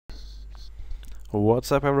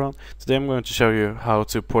What's up everyone? Today I'm going to show you how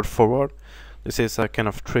to port forward. This is a kind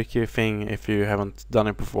of tricky thing if you haven't done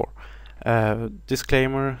it before.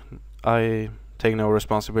 Disclaimer, I take no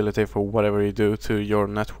responsibility for whatever you do to your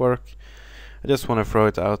network. I just want to throw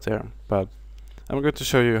it out there, but I'm going to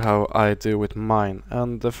show you how I do with mine.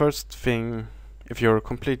 And the first thing, if you're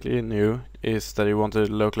completely new, is that you want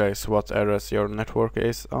to localize what address your network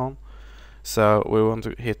is on. So we want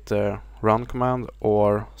to hit the run command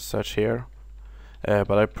or search here.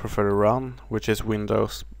 But I prefer to run, which is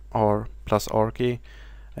Windows or plus R key,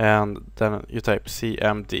 and then you type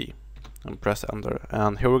cmd and press enter,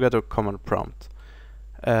 and here we get a command prompt,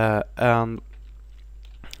 and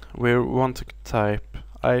we want to type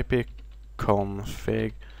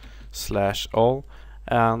ipconfig/all,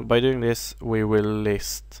 and by doing this we will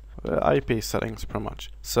list IP settings pretty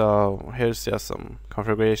much. So here's just some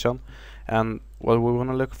configuration, and what we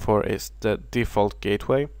want to look for is the default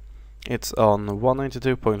gateway. It's on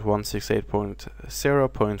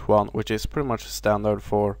 192.168.0.1, which is pretty much standard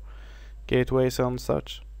for gateways and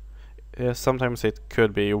such. Sometimes it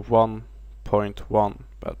could be 1.1,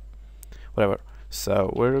 but whatever.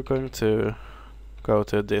 So we're going to go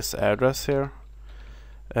to this address here,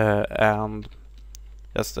 and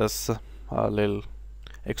just as a little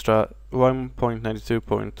extra,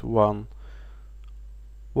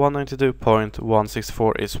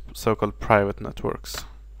 192.164 is so-called private networks.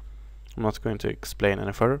 I'm not going to explain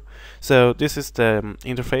any further. So this is the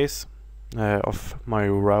interface of my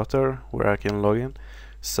router where I can log in.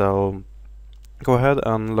 So go ahead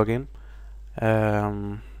and log in.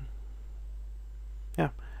 Yeah,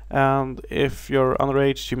 and if you're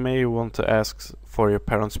underage, you may want to ask for your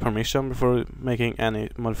parents' permission before making any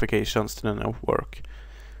modifications to the network,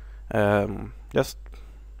 just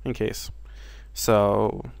in case.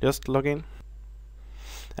 So just log in.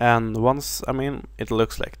 And once I'm in, it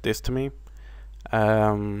looks like this to me.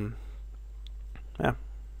 Yeah,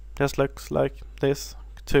 just looks like this.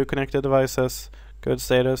 2 connected devices, good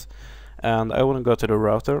status, and I want to go to the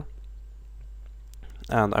router,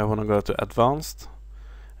 and I want to go to advanced,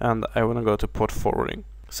 and I want to go to port forwarding.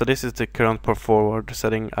 So this is the current port forward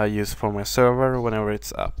setting I use for my server whenever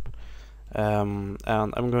it's up, and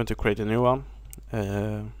I'm going to create a new one.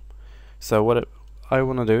 So what I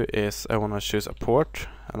want to do is I want to choose a port,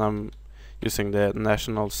 and I'm using the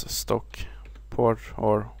national's stock port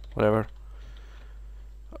or whatever.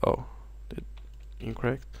 Oh,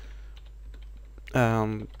 incorrect.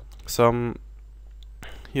 So I'm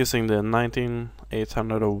using the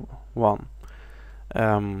 19801.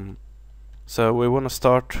 So we want to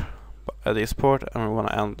start at this port and we want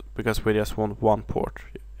to end because we just want one port.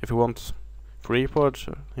 If you want 3 ports,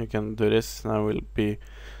 you can do this, and it will be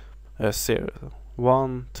 0,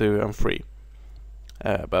 1, 2 and 3,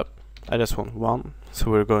 but I just want 1, so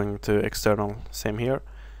we're going to external, same here.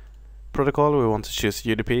 Protocol, we want to choose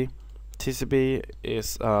UDP. TCP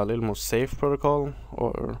is a little more safe protocol,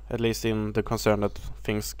 or at least in the concern that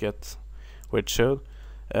things get where it should.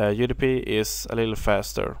 UDP is a little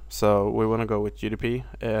faster, so we want to go with UDP,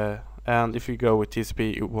 and if you go with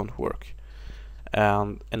TCP it won't work.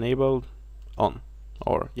 And enable on,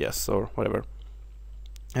 or yes, or whatever.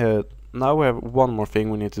 Now we have one more thing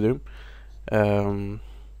we need to do,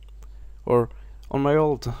 or on my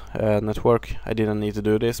old network I didn't need to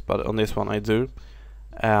do this, but on this one I do,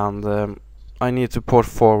 and I need to port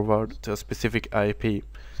forward to a specific IP.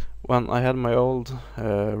 When I had my old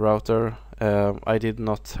router, I did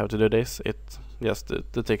not have to do this, it just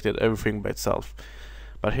detected everything by itself.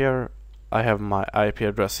 But here I have my IP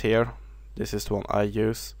address here, this is the one I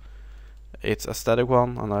use. It's a static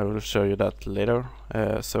one, and I will show you that later.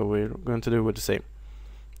 So we're going to do with the same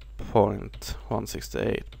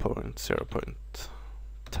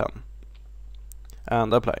 0.168.0.10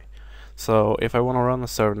 and apply. So if I want to run a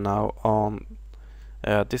server now on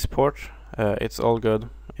this port, it's all good.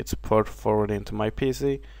 It's port forward into my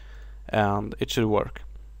PC and it should work.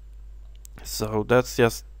 So that's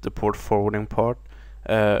just the port forwarding part.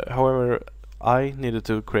 However, I needed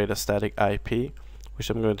to create a static IP, which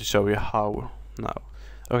I'm going to show you how now.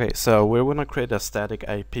 Okay, so we're going to create a static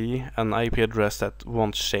IP, an IP address that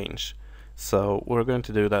won't change. So we're going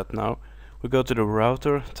to do that now. We go to the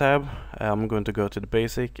router tab, I'm going to go to the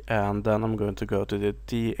basic, and then I'm going to go to the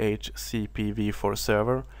DHCP v4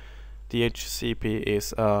 server. DHCP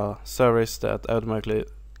is a service that automatically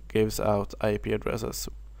gives out IP addresses.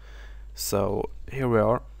 So here we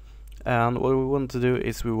are, and what we want to do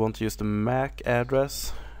is we want to use the MAC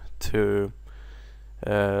address to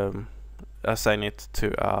assign it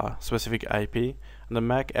to a specific IP, and the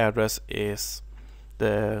MAC address is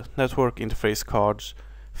the network interface card's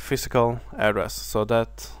physical address. So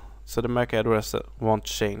that so the MAC address won't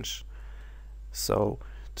change. So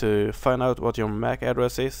to find out what your MAC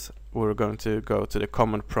address is, we're going to go to the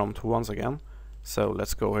command prompt once again. So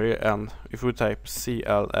let's go here, and if we type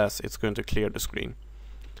cls, it's going to clear the screen.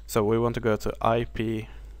 So we want to go to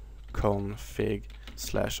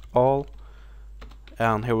ipconfig/all,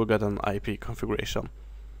 and here we got an IP configuration.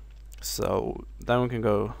 So then we can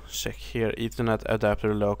go check here, Ethernet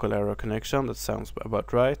adapter local area connection, that sounds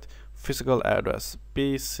about right. Physical address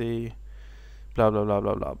BC blah blah blah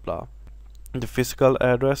blah blah blah. The physical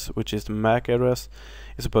address, which is the MAC address,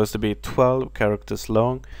 is supposed to be 12 characters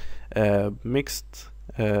long, mixed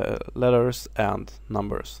letters and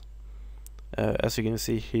numbers. As you can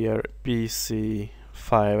see here,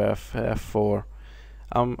 BC5F4.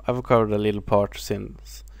 I've covered a little part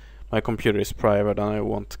since my computer is private and I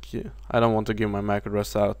don't want to give my MAC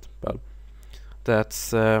address out, but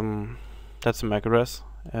that's a MAC address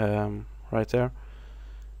right there,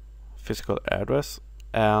 physical address,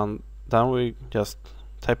 and then we just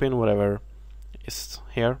type in whatever is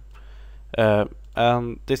here,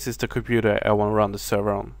 and this is the computer I want to run the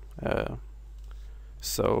server on.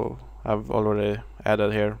 So I've already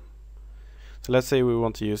added here. So let's say we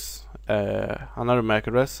want to use another MAC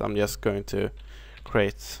address. I'm just going to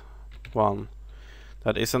create one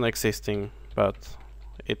that isn't existing, but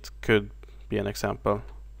it could be an example.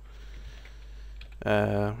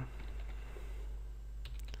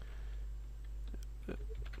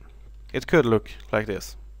 It could look like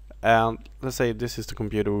this, and let's say this is the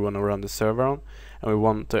computer we want to run the server on, and we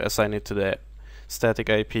want to assign it to the static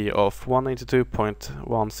IP of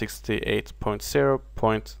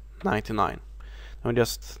 192.168.0.99. and we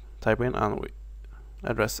just type in and we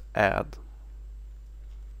address add.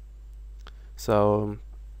 So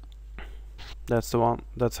that's the one,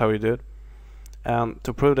 that's how you do it. And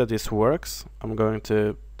to prove that this works, I'm going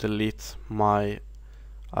to delete my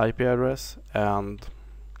IP address and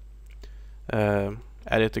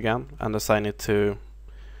add it again and assign it to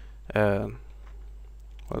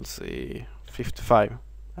let's see, 55,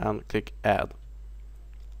 and click add.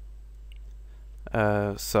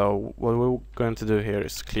 So what we're going to do here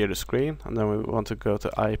is clear the screen, and then we want to go to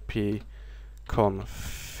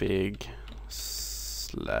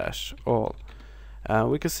ipconfig/all,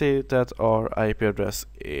 and we can see that our IP address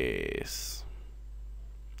is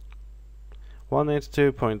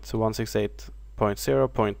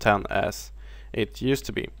 192.168.0.10 as it used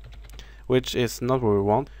to be, which is not what we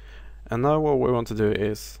want. And now what we want to do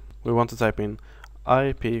is we want to type in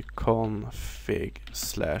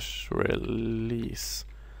ipconfig/release,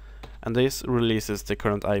 and this releases the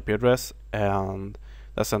current IP address and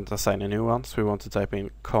doesn't assign a new one. So we want to type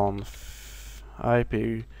in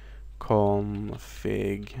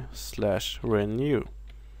ipconfig/renew,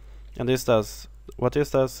 and what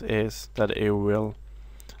this does is that it will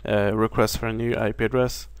request for a new IP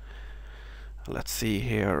address. Let's see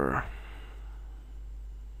here.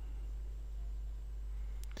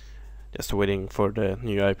 Just waiting for the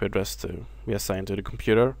new IP address to be assigned to the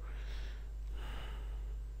computer.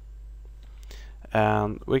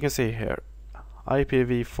 And we can see here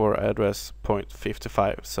IPv4 address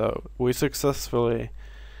 0.55. So we successfully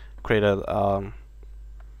created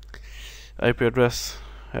IP address,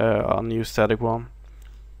 a new static one.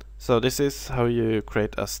 So this is how you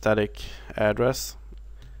create a static address.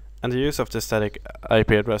 And the use of the static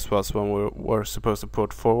IP address was when we were supposed to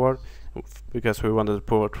port forward, because we wanted to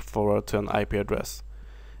port forward to an IP address.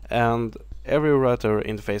 And every router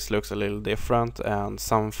interface looks a little different, and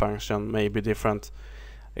some function may be different.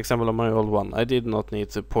 Example of my old one, I did not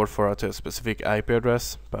need to port forward to a specific IP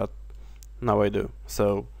address, but now I do.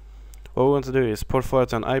 So what we want to do is port forward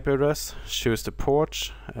to an IP address, choose the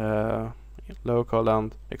port, local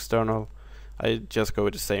and external. I just go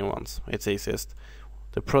with the same ones, it's easiest.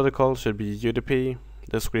 The protocol should be UDP,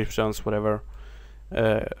 descriptions, whatever,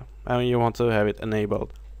 and you want to have it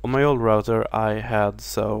enabled. On my old router I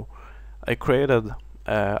created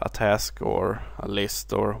a task or a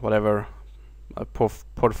list or whatever, a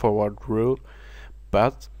port forward rule,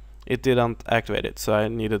 but it didn't activate it, so I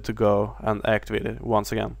needed to go and activate it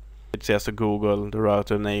once again. It's just to Google the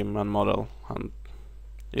router name and model, and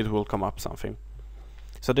it will come up something.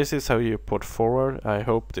 So this is how you port forward. I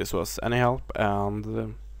hope this was any help,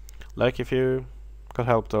 and like if you got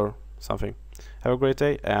helped or something. Have a great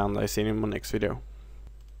day, and I see you in my next video.